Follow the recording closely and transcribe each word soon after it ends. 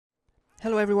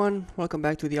Hello everyone, welcome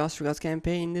back to the Ostrogoths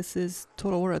campaign. This is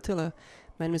Total War Attila.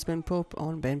 My name is Ben Pope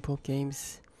on Ben Pope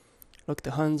Games. Look,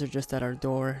 the Huns are just at our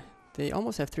door. They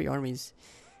almost have 3 armies.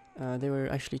 They were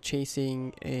actually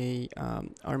chasing a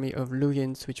army of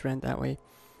Lugans which ran that way.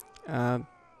 I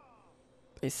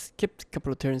skipped a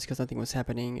couple of turns because nothing was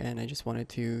happening and I just wanted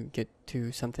to get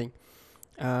to something.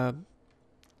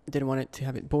 Didn't want it to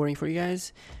have it boring for you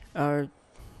guys. Our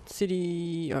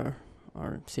cities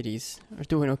are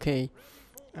doing okay.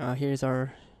 Here's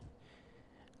the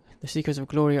Seekers of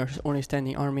Glory, our only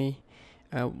standing army.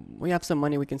 We have some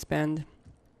money we can spend,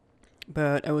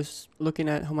 but I was looking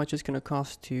at how much it's gonna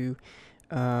cost to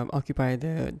occupy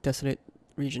the desolate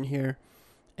region here,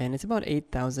 and it's about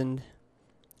 8,000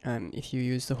 if you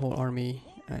use the whole army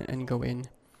and go in.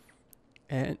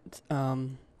 And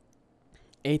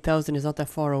 8,000 is not that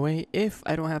far away if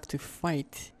I don't have to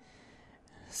fight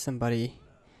somebody.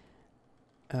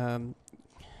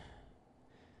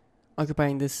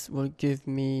 Occupying this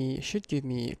should give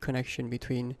me a connection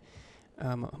between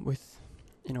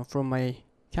from my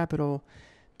capital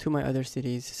to my other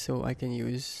cities, so I can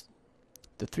use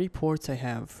the 3 ports I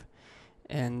have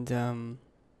and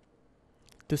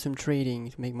do some trading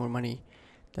to make more money.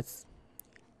 That's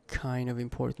kind of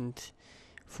important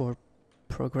for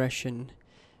progression.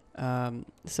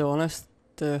 So unless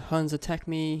the Huns attack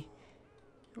me,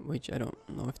 which I don't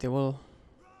know if they will,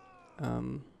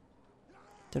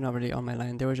 they're not really on my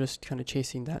land. They were just kind of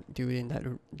chasing that dude, and that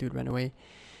dude ran away.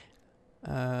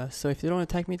 So if they don't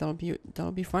attack me,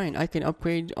 that'll be fine. I can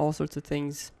upgrade all sorts of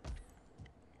things.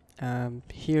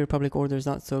 Here, public order is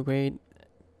not so great,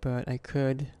 but I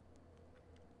could.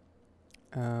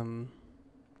 If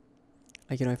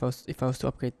I was to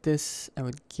upgrade this, I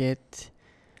would get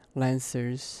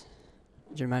Lancers,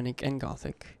 Germanic and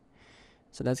Gothic.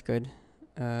 So that's good.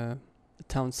 The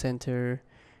town center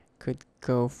could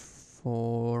go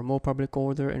for more public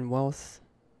order and wealth.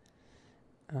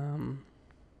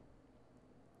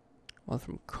 Wealth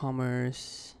from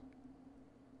commerce.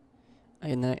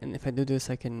 And if I do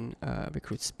this, I can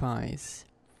recruit spies.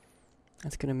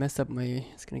 That's gonna mess up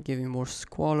it's gonna give me more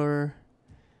squalor.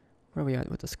 Where are we at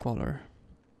with the squalor?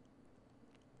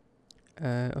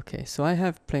 Okay, so I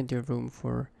have plenty of room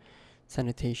for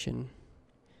sanitation.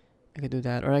 I could do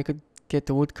that, or I could get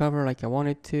the wood cover like I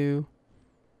wanted to.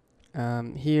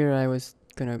 Here I was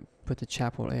gonna put the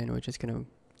chapel in, which is gonna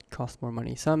cost more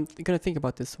money. So I'm gonna think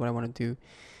about this, what I want to do.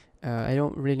 I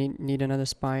don't really need another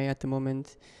spy at the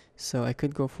moment, so I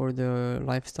could go for the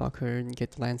livestock herd and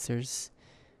get lancers.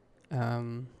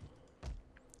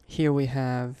 Here we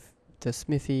have the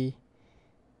smithy,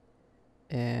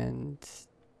 and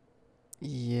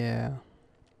yeah,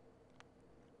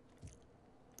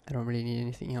 I don't really need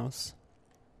anything else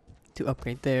to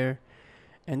upgrade there.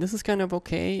 And this is kind of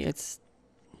okay.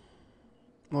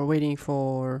 We're waiting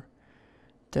for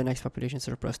the next population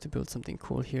surplus to build something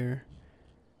cool here.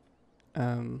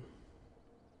 Let's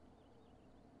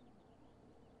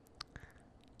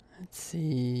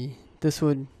see. This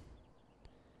would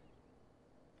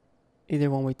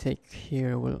either one we take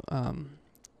here will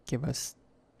give us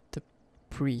the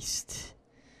priest,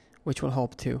 which will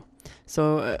help too.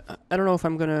 So I don't know if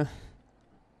I'm gonna.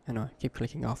 I know I keep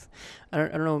clicking off. I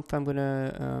don't know if I'm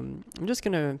gonna. I'm just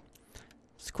gonna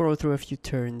scroll through a few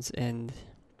turns and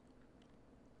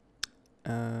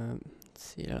let's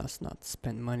see. Let us not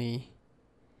spend money.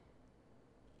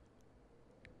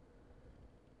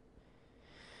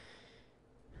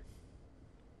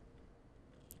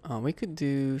 We could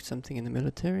do something in the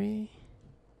military.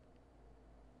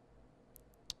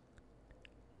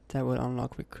 That would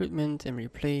unlock recruitment and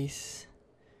replace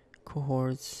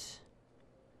cohorts.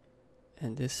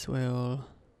 And this will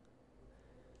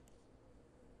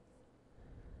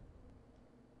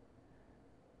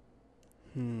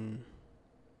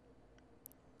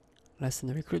lessen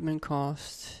the recruitment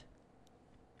cost.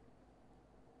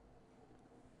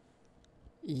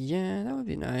 Yeah, that would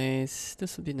be nice.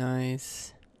 This would be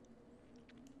nice.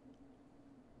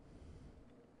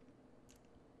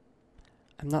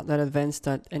 I'm not that advanced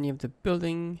at any of the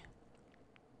building.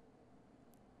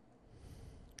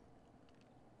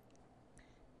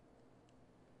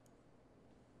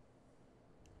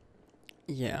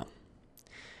 Yeah.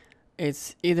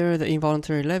 It's either the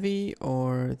involuntary levy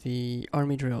or the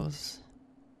army drills.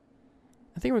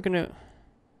 I think we're gonna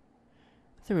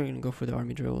go for the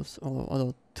army drills,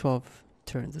 although 12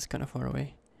 turns is kind of far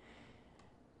away.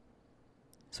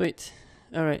 Sweet.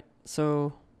 Alright,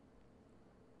 so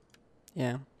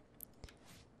yeah.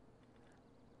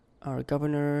 Our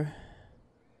governor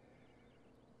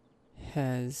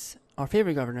has our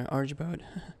favorite governor, Archibald.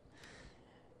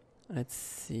 Let's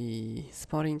see.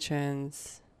 Spotting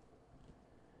chance.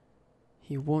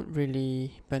 He won't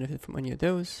really benefit from any of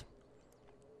those.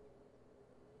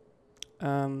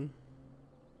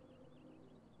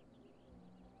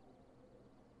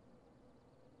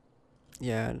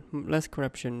 Yeah, less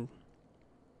corruption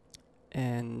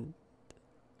and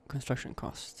construction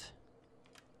cost.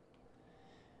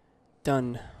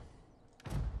 Done.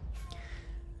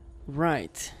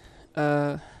 Right.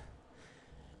 I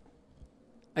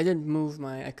did move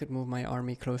my. I could move my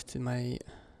army close to my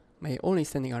only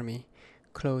standing army,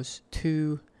 close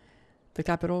to the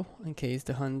capital in case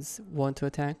the Huns want to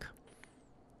attack.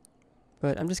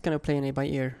 But I'm just gonna play it by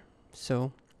ear.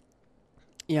 So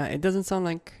yeah, it doesn't sound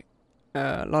like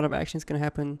a lot of action is gonna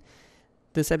happen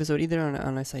this episode either,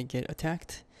 unless I get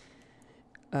attacked.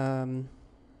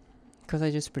 Because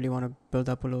I just really want to build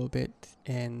up a little bit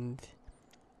and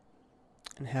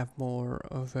have more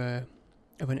of an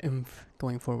oomph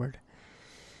going forward.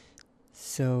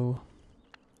 So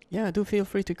yeah, do feel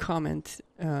free to comment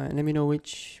and let me know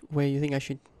which way you think I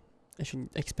should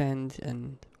expand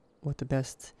and what the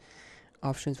best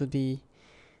options would be.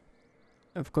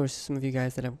 Of course, some of you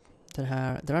guys that are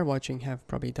watching have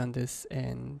probably done this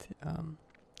and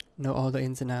know all the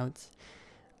ins and outs,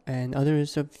 and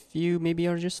others of you maybe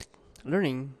are just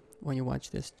learning when you watch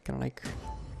this, kind of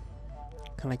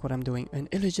like what I'm doing. An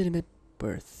illegitimate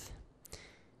birth.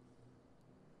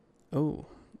 Oh,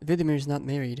 Vidimir's not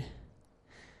married.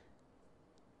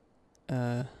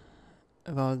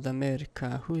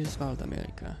 Valdamerka. Who is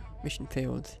Valdamerka? Mission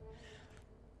failed.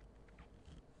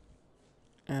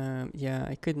 Yeah,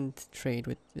 I couldn't trade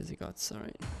with Visigoths,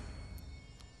 alright.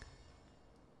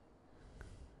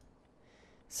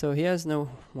 So he has no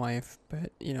wife,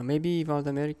 but you know, maybe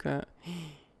Valdamerka.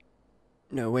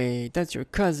 No way, that's your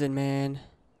cousin, man.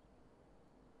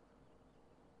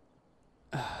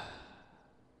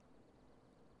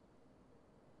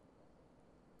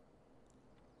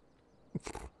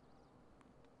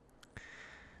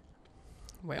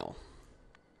 Well,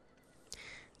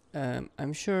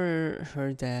 I'm sure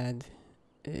her dad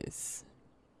is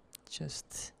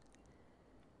just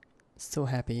so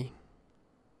happy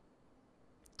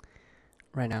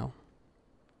right now.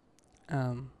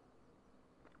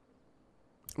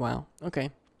 Wow, okay.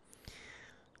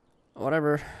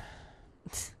 Whatever.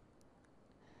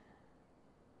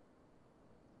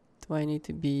 Do I need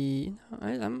to be...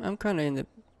 I'm kind of in a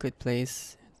good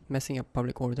place, messing up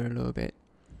public order a little bit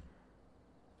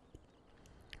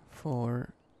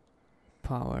for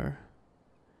power,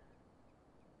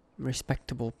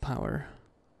 respectable power.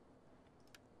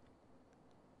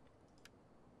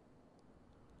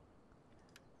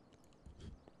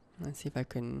 Let's see if I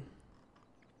can...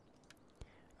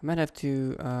 I might have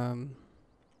to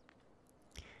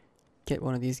get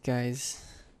one of these guys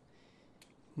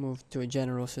moved to a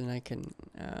general so then I can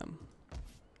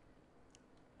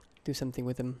do something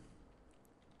with him.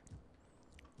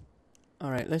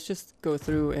 Alright, let's just go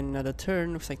through another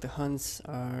turn. Looks like the Huns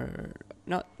are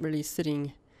not really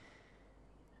sitting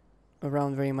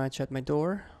around very much at my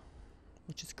door,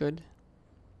 which is good.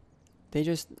 They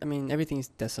just, I mean, everything's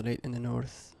desolate in the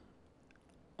north.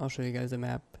 I'll show you guys the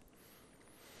map.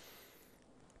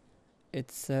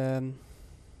 It's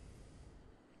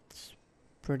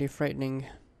pretty frightening.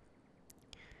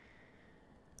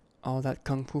 All that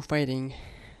kung fu fighting,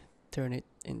 turn it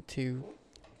into...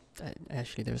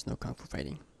 actually, there's no kung fu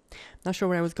fighting. Not sure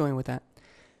where I was going with that.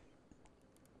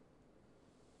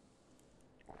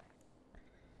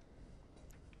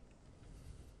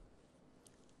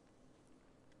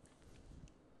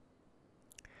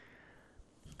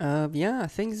 Yeah,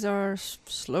 things are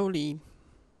slowly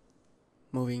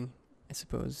moving, I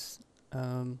suppose.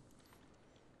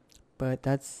 But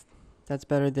that's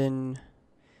better than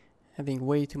having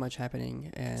way too much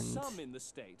happening. And some in the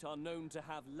state are known to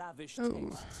have lavish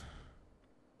tastes.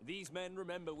 These men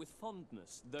remember with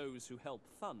fondness those who help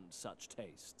fund such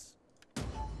tastes.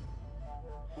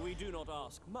 We do not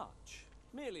ask much,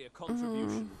 merely a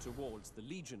contribution towards the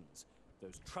legions,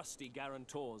 those trusty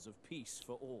guarantors of peace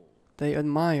for all. They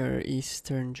admire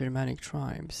Eastern Germanic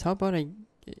tribes. How about I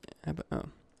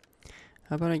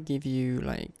give you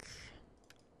like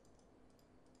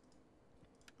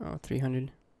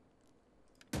 300.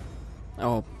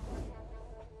 Oh,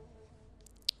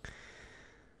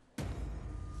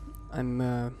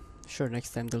 I'm sure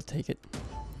next time they'll take it.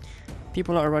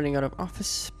 People are running out of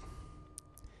office.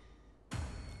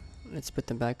 Let's put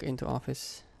them back into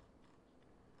office.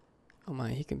 Oh my,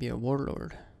 he can be a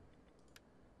warlord.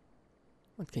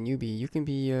 What can you be? You can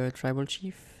be a tribal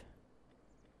chief.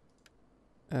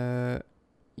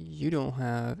 You don't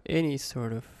have any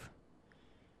sort of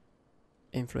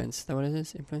Influence. Is that what it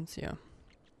is? Influence? Yeah.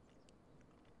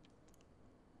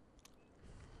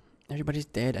 Everybody's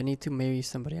dead. I need to marry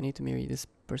somebody. I need to marry this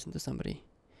person to somebody.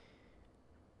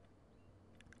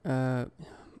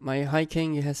 My High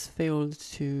King has failed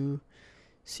to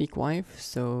seek wife,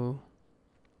 so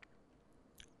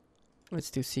let's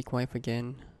do seek wife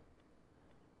again.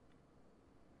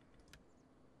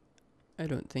 I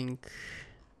don't think...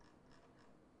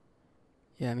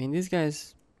 Yeah, I mean, these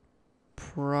guys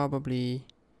probably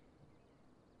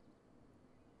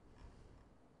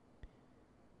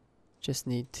just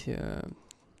need to...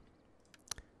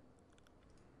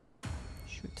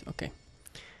 shoot, okay.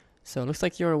 So, looks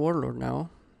like you're a warlord now,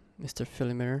 Mr.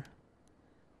 Philimir.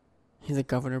 He's a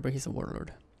governor, but he's a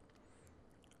warlord.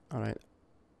 Alright.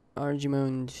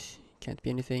 Argimond can't be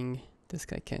anything. This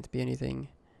guy can't be anything.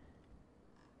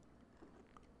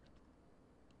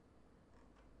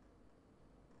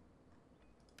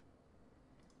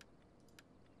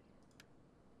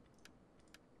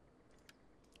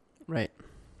 Right.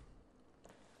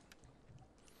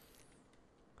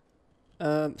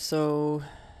 So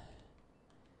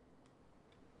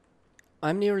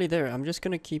I'm nearly there. I'm just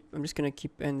gonna keep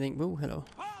ending. Whoa, hello.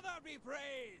 Father be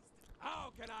praised!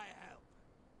 How can I help?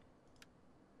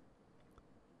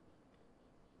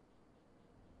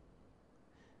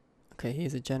 Okay,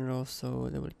 he's a general, so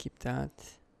they will keep that.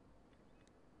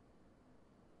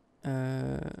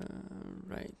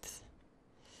 Right.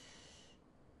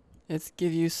 Let's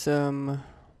give you some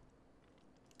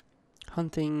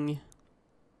hunting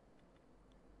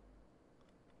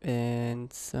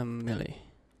and some melee.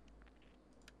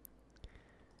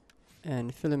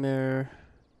 And Philimir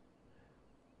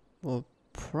will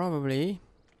probably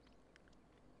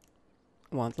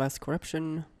want less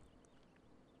corruption.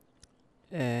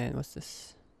 And what's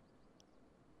this?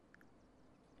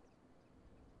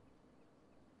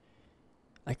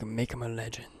 I can make him a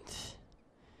legend.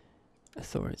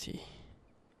 Authority.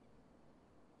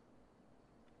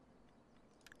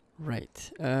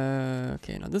 Right.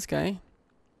 Okay, now this guy,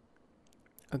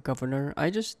 a governor. I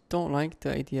just don't like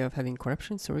the idea of having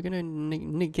corruption, so we're gonna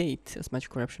negate as much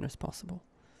corruption as possible.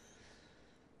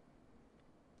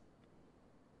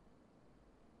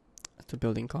 To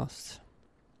building costs.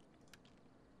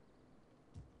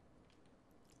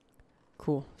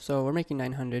 Cool. So we're making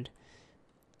 900.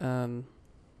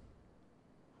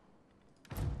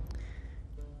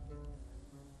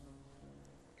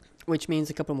 Which means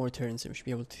a couple more turns and we should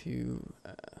be able to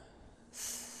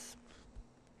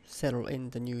settle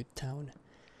in the new town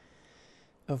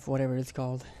of whatever it's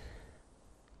called.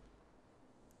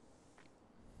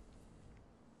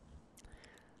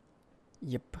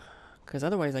 Yep. Because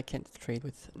otherwise I can't trade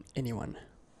with anyone.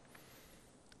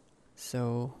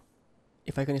 So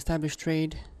if I can establish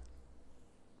trade,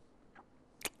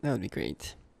 that would be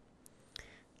great.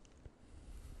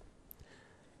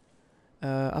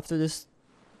 After this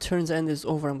turn's end is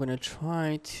over, I'm gonna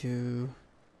try to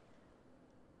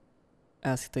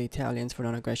ask the Italians for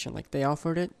non-aggression. Like, they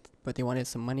offered it, but they wanted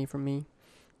some money from me.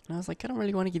 And I was like, I don't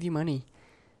really want to give you money.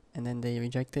 And then they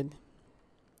rejected.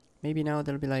 Maybe now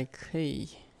they'll be like, hey,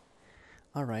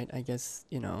 alright, I guess,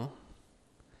 you know,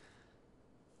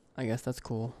 I guess that's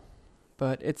cool.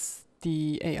 But it's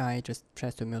the AI just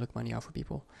tries to milk money off of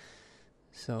people.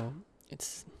 So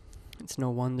it's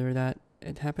no wonder that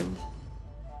it happened.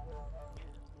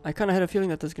 I kind of had a feeling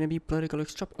that there's going to be political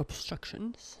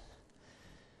obstructions.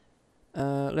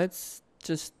 Let's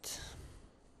just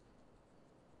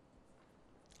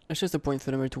appoint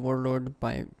Philimir to warlord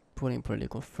by putting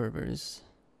political fervors.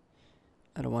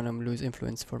 I don't want to lose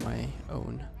influence for my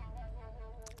own.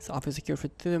 So office secure for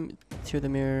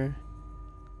Philimir.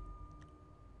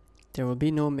 There will be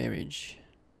no marriage.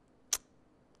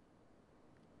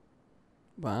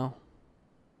 Wow.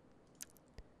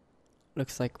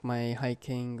 Looks like my High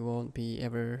King won't be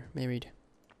ever married.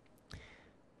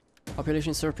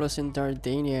 Population surplus in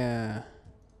Dardania.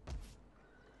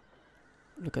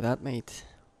 Look at that, mate.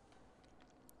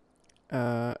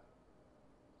 Well,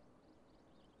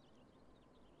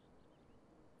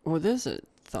 there's a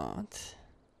thought.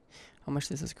 How much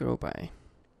does this grow by?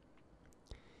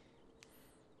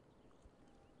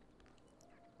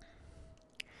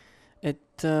 It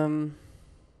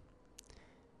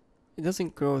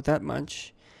doesn't grow that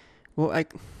much. Well,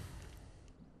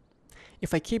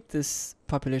 if I keep this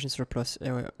population surplus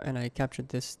and I captured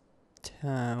this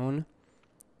town,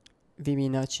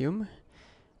 Viminatium,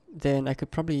 then I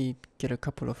could probably get a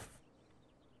couple of,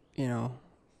 you know,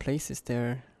 places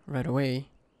there right away.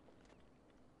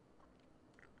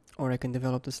 Or I can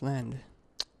develop this land.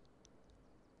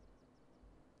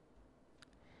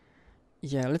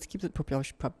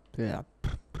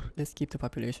 this Let's keep the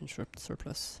population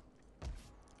surplus.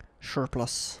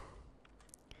 Surplus.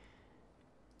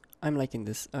 I'm liking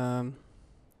this.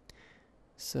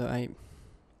 So I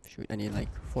need like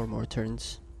 4 more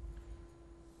turns.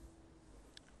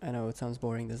 I know it sounds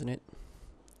boring, doesn't it?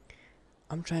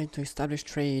 I'm trying to establish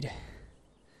trade,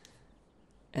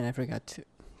 and I forgot to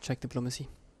check diplomacy.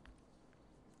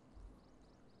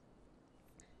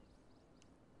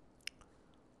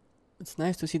 It's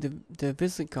nice to see the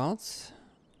Visigoths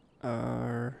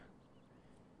are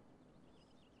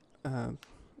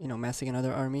you know, massing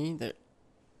another army that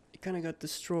kind of got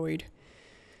destroyed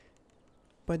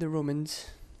by the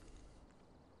Romans.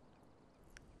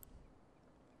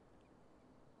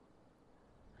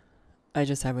 I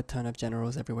just have a ton of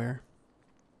generals everywhere.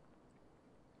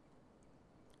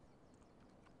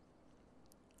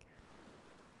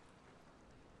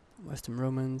 Western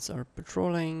Romans are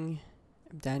patrolling.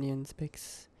 Danians,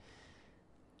 Picts.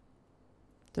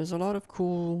 There's a lot of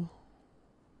cool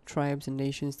tribes and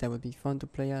nations that would be fun to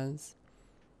play as.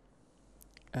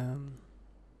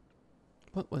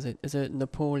 What was it? Is it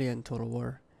Napoleon Total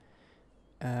War?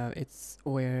 It's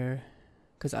where,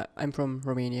 because I'm from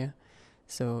Romania,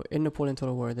 so in Napoleon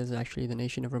Total War there's actually the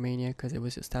nation of Romania because it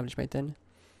was established by then,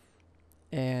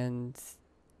 and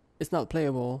it's not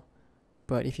playable,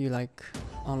 but if you like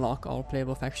unlock all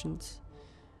playable factions,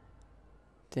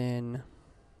 then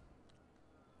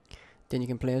you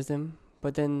can play as them.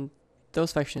 But then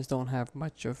those factions don't have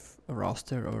much of a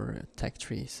roster or a tech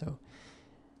tree, so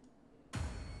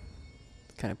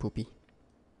kind of poopy.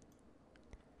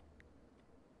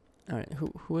 Alright,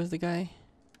 who is the guy?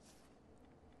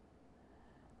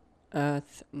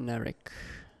 Athnaric,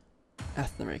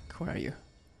 where are you?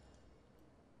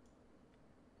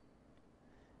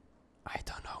 I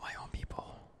don't know my own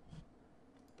people.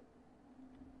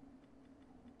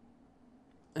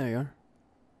 There you are.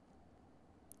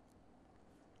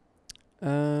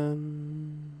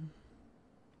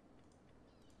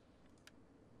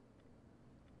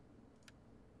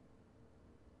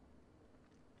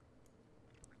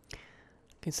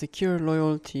 Can secure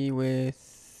loyalty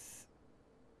with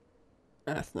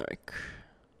Athnaric.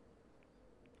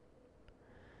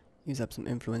 Use up some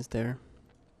influence there.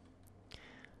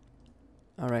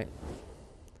 Alright.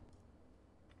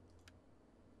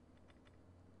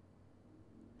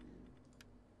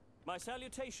 My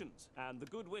salutations and the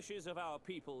good wishes of our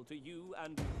people to you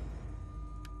and...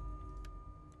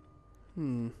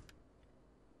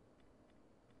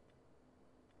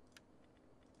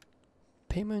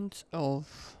 Payment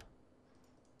of...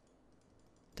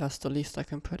 That's the least I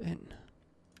can put in.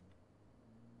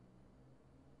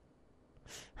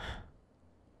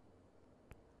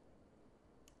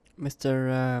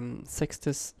 Mr.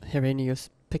 Sextus Herennius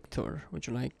Pictor, would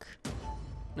you like...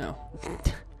 No.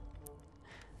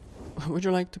 Would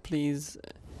you like to please...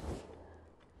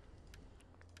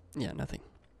 Yeah, nothing.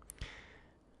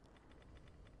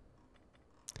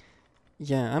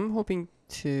 Yeah, I'm hoping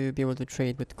to be able to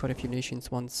trade with quite a few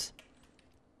nations once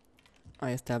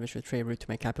I establish a trade route to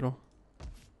my capital.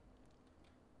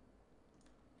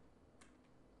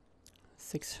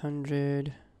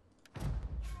 600.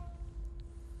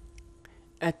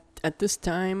 At this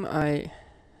time, I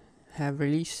have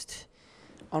released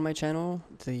on my channel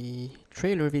the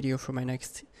trailer video for my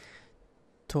next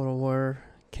Total War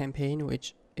campaign,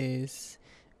 which is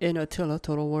in Attila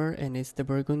Total War, and it's the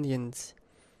Burgundians.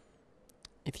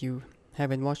 If you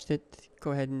haven't watched it,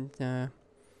 go ahead and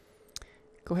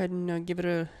give it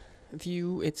a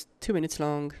view. It's 2 minutes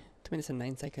long, 2 minutes and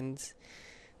 9 seconds.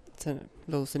 It's a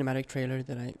little cinematic trailer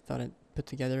that I thought I'd put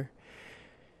together.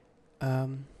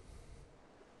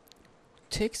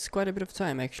 Takes quite a bit of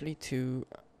time actually to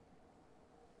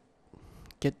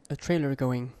get a trailer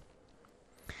going.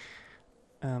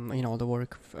 You know, all the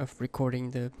work of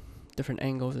recording the different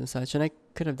angles and such, and I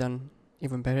could have done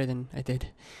even better than I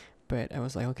did, but I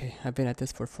was like, okay, I've been at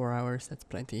this for 4 hours, that's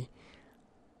plenty.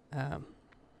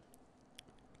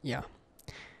 Yeah,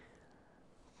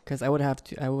 because I would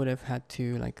have had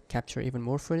to like capture even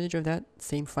more footage of that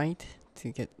same fight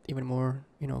to get even more,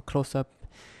 you know, close up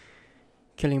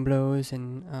killing blows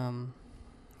and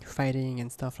fighting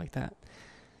and stuff like that.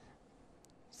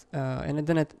 And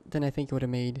then I think it would have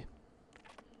made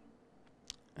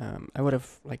I would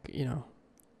have, like, you know,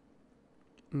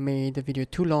 made the video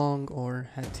too long or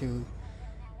had to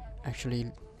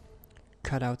actually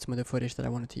cut out some of the footage that I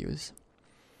wanted to use.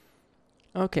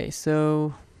 Okay,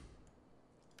 so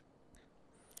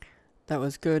that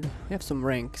was good. We have some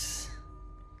ranks.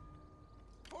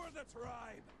 For the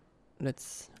tribe.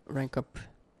 Let's rank up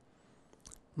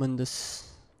Mundus.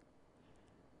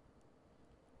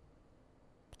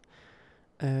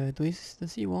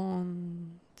 Does he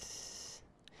want...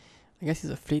 I guess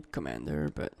he's a fleet commander,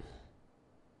 but...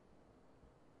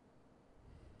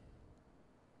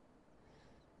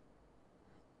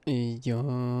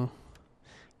 Yeah...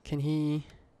 Can he...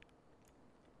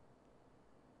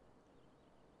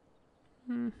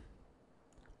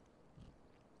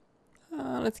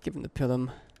 let's give him the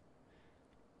Pilum.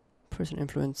 Person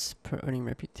influence per earning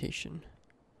reputation.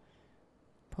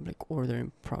 Public order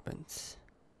in province.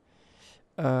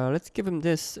 Let's give him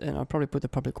this, and I'll probably put the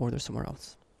public order somewhere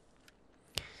else.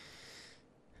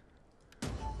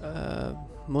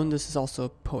 Mundus is also a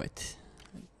poet.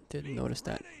 I didn't notice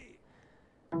that.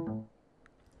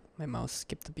 My mouse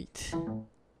skipped a beat.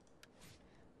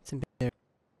 It's in there.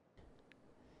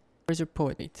 Where's your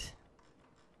poet beat?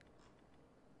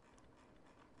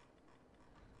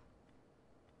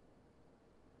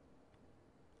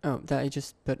 Oh, that I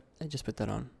just put that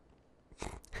on.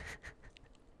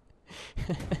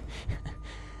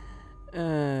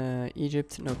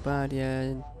 Egypt,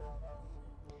 Nobadia,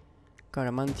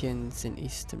 Garamantians, and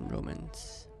Eastern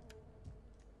Romans.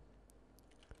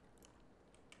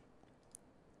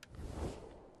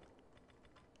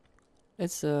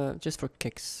 It's just for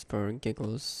kicks, for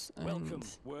giggles. Welcome,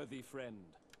 worthy friend.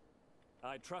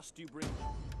 I trust you bring.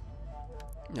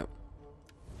 No.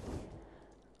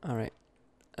 All right.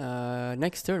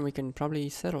 Next turn we can probably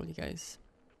settle, you guys.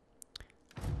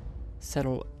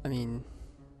 Settle, I mean,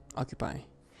 occupy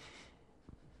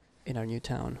in our new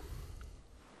town.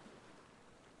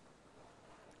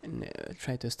 And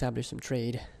try to establish some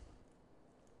trade.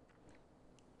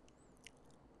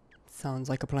 Sounds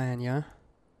like a plan, yeah?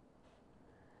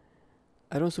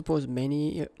 I don't suppose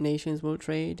many nations will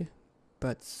trade,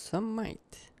 but some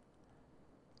might.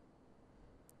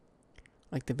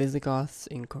 Like the Visigoths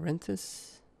in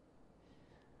Corinthus.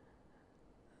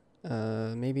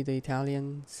 Maybe the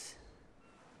Italians.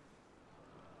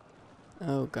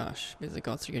 Oh gosh,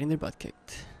 Visigoths are getting their butt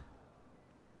kicked.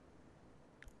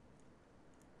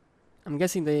 I'm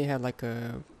guessing they had like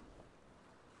a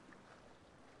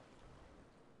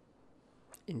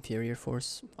inferior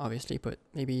force, obviously, but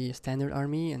maybe a standard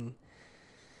army, and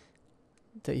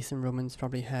the Eastern Romans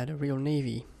probably had a real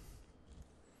navy.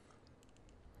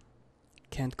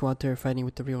 Can't go out there fighting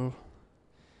with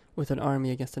with an army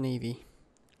against a navy.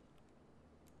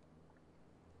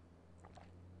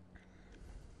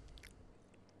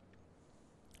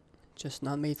 Just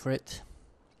not made for it.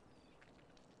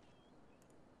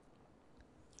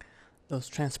 Those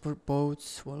transport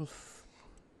boats will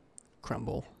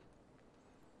crumble.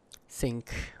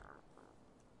 Sink.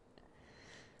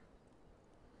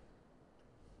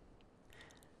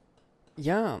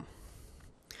 Yeah.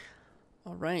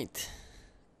 Alright.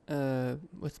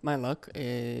 With my luck,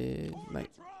 it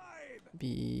might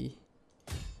be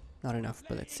not enough,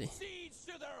 but let's see.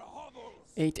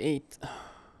 8-8.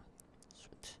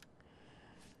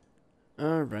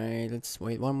 Alright, let's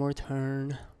wait one more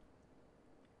turn.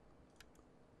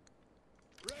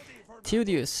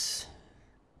 Tedious.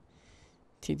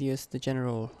 Tedious the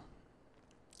general.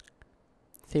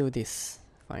 Theodis.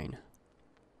 Fine.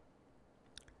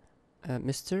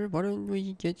 Mister, why don't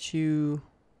we get you...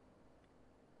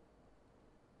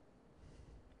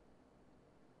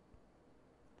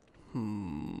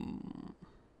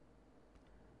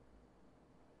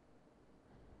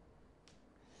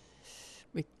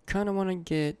 We kind of want to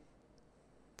get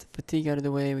the fatigue out of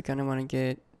the way. We kind of want to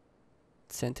get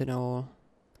sentinel.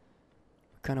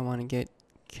 We kind of want to get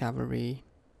cavalry.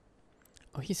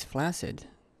 Oh, he's flaccid.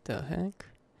 The heck?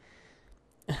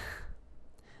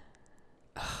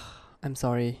 I'm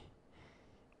sorry,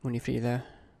 Munifrida.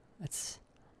 That's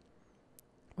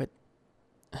what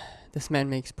this man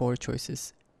makes poor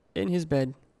choices in his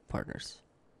bed partners.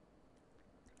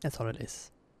 That's all it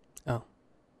is. Oh,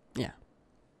 yeah.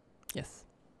 Yes.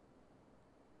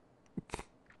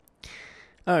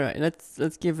 All right,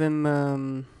 let's give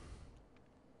him.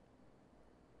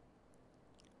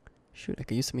 Shoot, I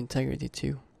could use some integrity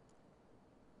too.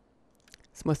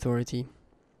 Some authority,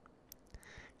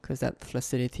 because that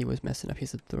flaccidity was messing up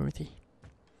his authority.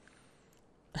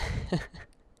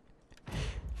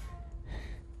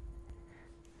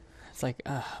 It's like,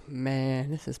 man,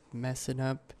 this is messing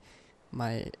up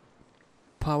my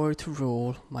power to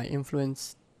rule, my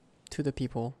influence to the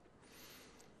people.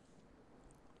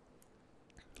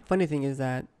 Funny thing is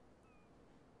that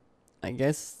I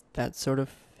guess that sort of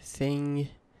thing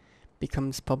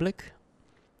becomes public.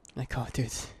 Like, oh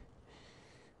dude,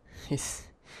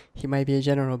 he might be a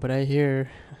general, but I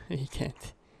hear he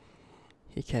can't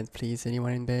please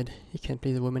anyone in bed. He can't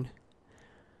please a woman.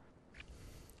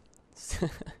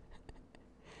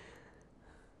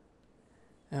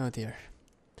 Oh dear.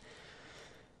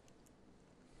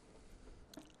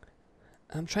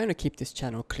 I'm trying to keep this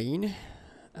channel clean.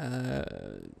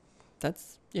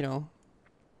 That's, you know,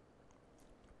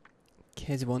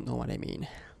 kids won't know what I mean.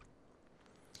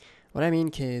 What I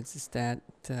mean, kids, is that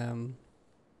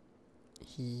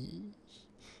he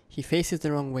faces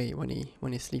the wrong way when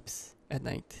he sleeps at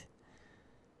night.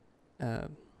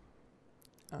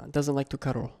 Doesn't like to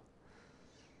cuddle.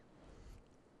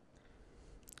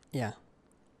 Yeah.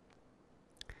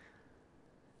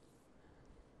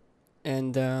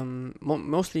 And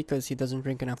mostly because he doesn't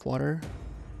drink enough water.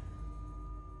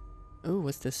 Oh,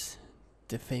 what's this?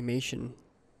 Defamation.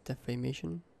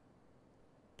 Defamation?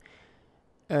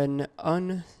 An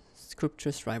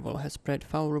unscrupulous rival has spread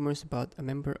foul rumors about a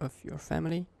member of your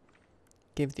family.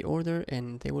 Give the order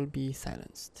and they will be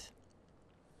silenced.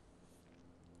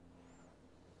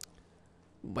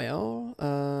 Well,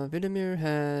 Vidimir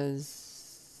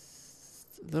has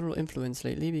little influence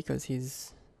lately because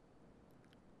he's...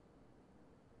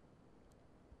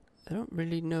 I don't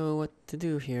really know what to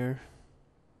do here.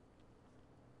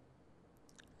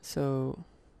 So...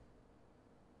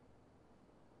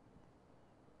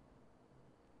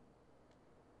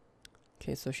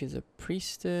 Okay, so she's a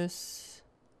priestess.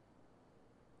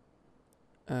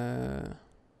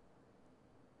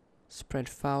 Spread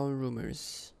foul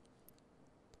rumors.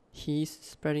 He's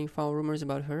spreading foul rumors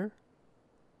about her.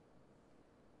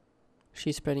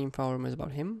 She's spreading foul rumors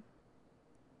about him.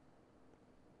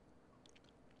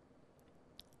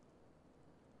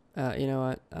 You know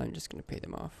what? I'm just gonna pay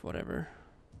them off. Whatever.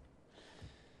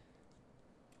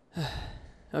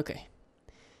 Okay.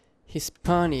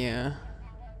 Hispania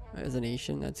as a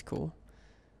nation. That's cool.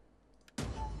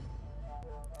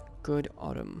 Good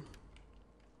autumn.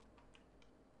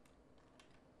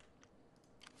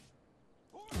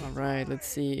 Alright, let's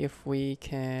see if we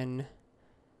can...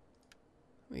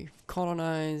 We've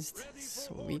colonized.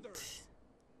 Sweet.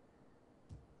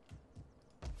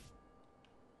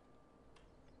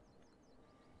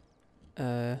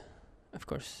 Of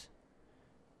course.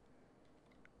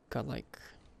 Got like...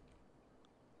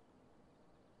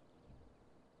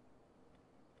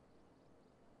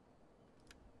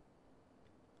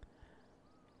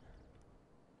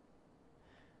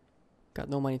 Got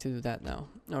no money to do that now.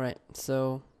 Alright,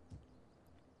 so...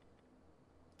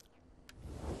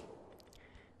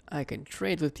 I can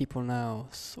trade with people now.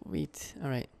 Sweet.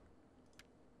 Alright.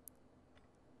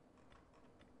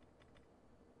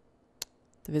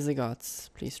 The Visigoths,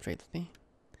 please trade with me.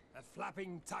 A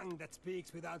flapping tongue that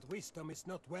speaks without wisdom is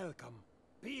not welcome.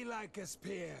 Be like a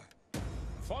spear.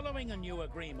 Following a new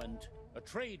agreement, a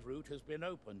trade route has been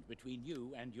opened between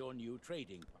you and your new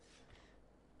trading.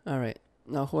 Alright.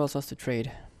 Now who else wants to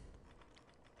trade?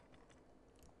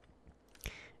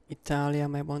 Italia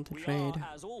might want to trade. We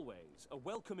are, as always, a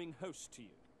welcoming host to you.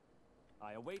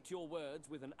 I await your words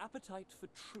with an appetite for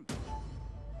truth.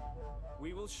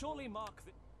 We will surely mark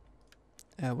the...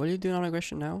 Will you do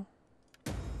non-aggression now?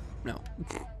 No.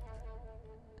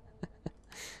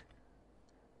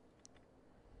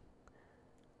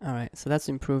 Alright, so that's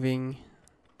improving.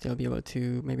 They'll be able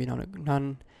to maybe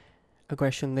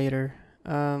non-aggression later.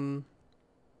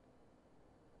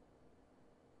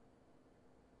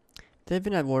 They've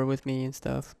been at war with me and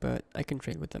stuff, but I can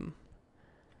trade with them.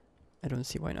 I don't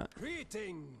see why not.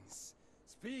 Greetings.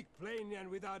 Speak plainly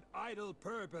and without idle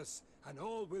purpose, and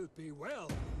all will be well.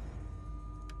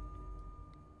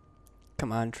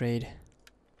 Come on, trade.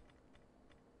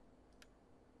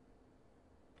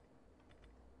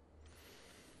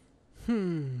 I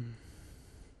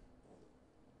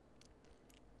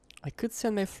could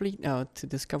send my fleet out to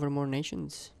discover more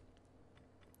nations.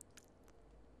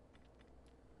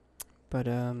 But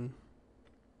let's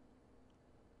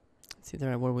see,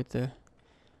 they're at war with the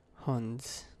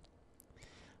Huns.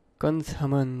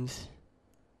 Gunthamund.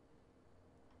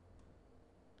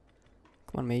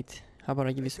 Come on, mate. How about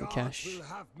I give you some cash? The gods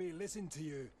will have me listen to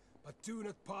you, but do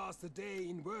not pass the day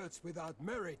in words without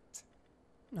merit.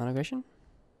 Non-aggression?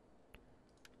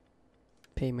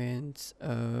 Payments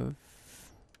of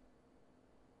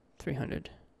 300.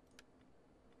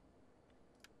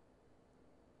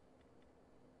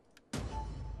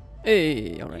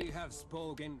 Hey, alright. We have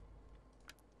spoken.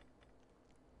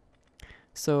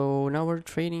 So now we're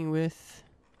trading with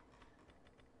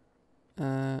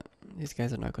these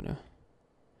guys are not gonna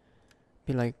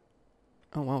be like,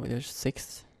 oh wow, there's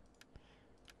 6.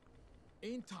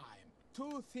 In time,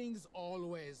 2 things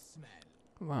always smell.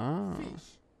 Wow.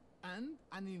 Fish and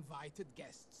uninvited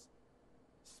guests.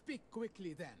 Speak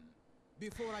quickly then,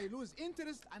 before I lose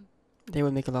interest and... They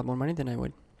will make a lot more money than I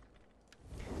would.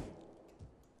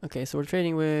 Okay, so we're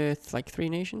trading with like 3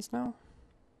 nations now.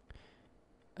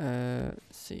 Let's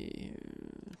see,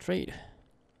 trade.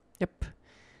 Yep.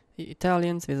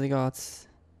 Italians, Visigoths,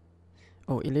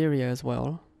 Illyria as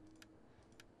well,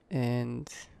 and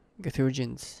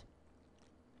Gethurgians.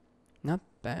 Not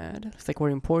bad. Looks like we're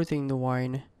importing the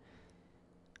wine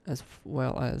as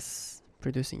well as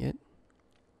producing it.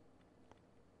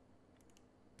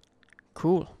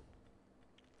 Cool.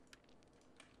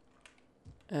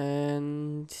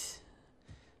 And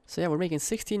so yeah, we're making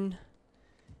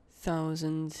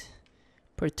 16,000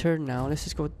 per turn now. Let's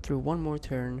just go through one more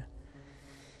turn.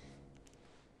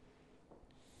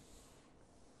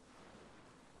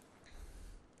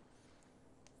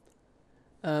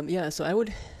 Yeah, so I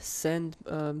would send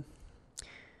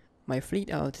my fleet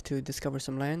out to discover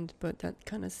some land, but that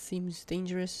kind of seems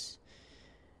dangerous.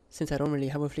 Since I don't really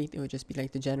have a fleet, it would just be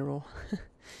like the general.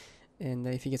 And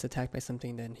if he gets attacked by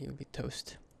something, then he will be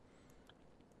toast.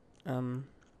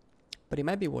 But it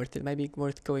might be worth it. It might be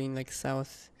worth going like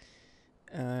south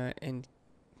and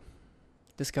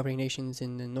discovering nations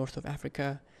in the north of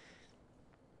Africa.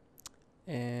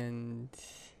 And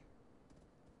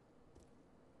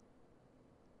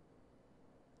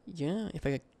yeah, if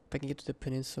I can get to the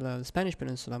peninsula, the Spanish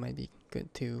peninsula might be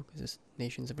good too, because there's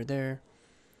nations over there.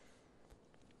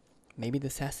 Maybe the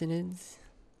Sassanids.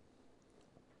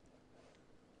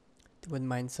 They wouldn't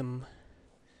mind some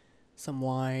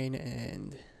wine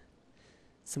and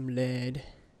some lead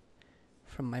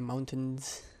from my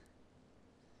mountains.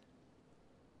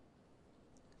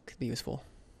 Could be useful.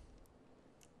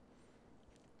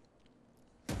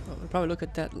 Well, we'll probably look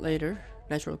at that later.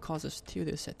 Natural causes to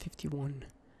this at 51.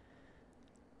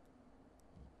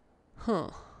 Huh.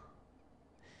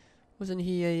 Wasn't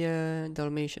he a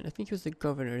Dalmatian? I think he was the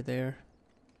governor there.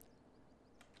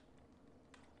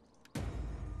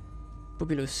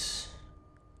 Bubulus.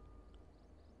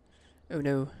 Oh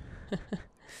no.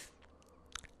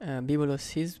 Bibulus,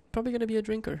 he's probably gonna be a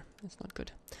drinker. That's not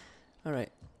good.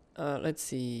 Alright. Let's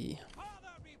see.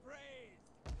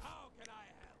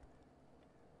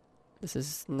 This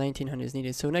is 1900 is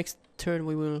needed. So next turn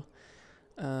we will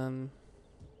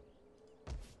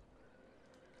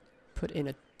put in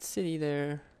a city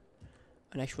there,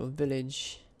 an actual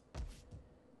village,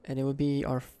 and it will be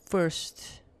our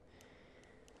first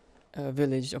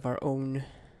village of our own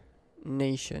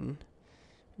nation,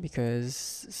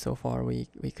 because so far we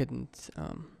couldn't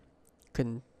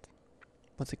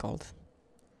what's it called,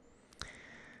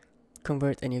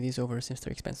 convert any of these over since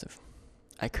they're expensive.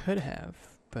 I could have,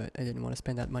 but I didn't want to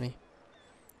spend that money.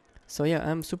 So yeah,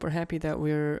 I'm super happy that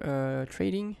we're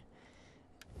trading,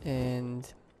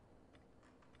 and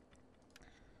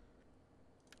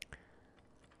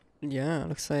yeah,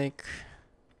 looks like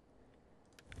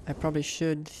I probably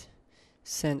should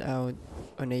send out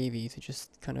a navy to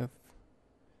just kind of...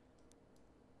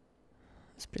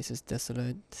 This place is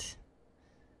desolate.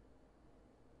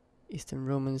 Eastern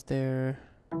Romans there.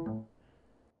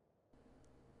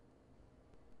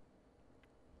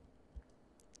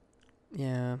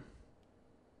 Yeah.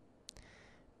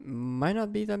 Might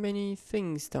not be that many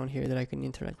things down here that I can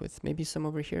interact with. Maybe some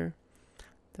over here.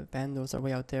 The Vandals are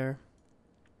way out there.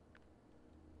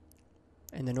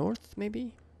 In the north,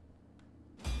 maybe?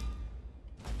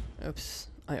 Oops.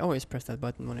 I always press that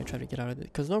button when I try to get out of it.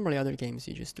 Because normally other games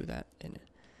you just do that and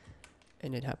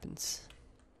it happens.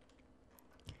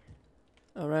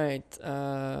 Alright,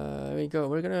 there we go.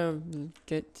 We're gonna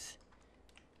get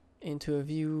into a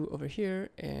view over here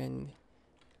and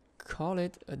call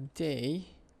it a day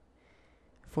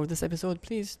for this episode.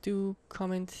 Please do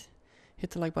comment,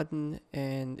 hit the like button,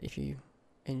 and if you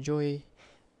enjoy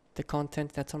the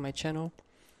content that's on my channel.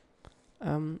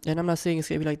 And I'm not saying it's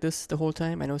gonna be like this the whole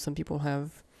time. I know some people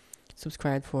have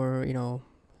subscribed for, you know,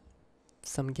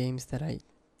 some games that I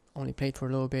only played for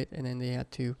a little bit, and then they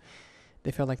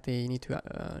felt like they need to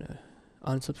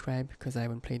unsubscribe because I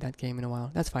haven't played that game in a while.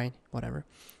 That's fine, whatever.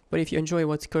 But if you enjoy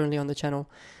what's currently on the channel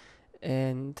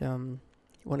and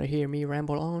want to hear me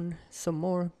ramble on some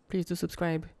more, please do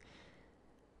subscribe.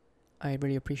 I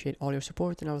really appreciate all your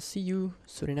support, and I'll see you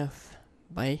soon enough.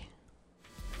 Bye.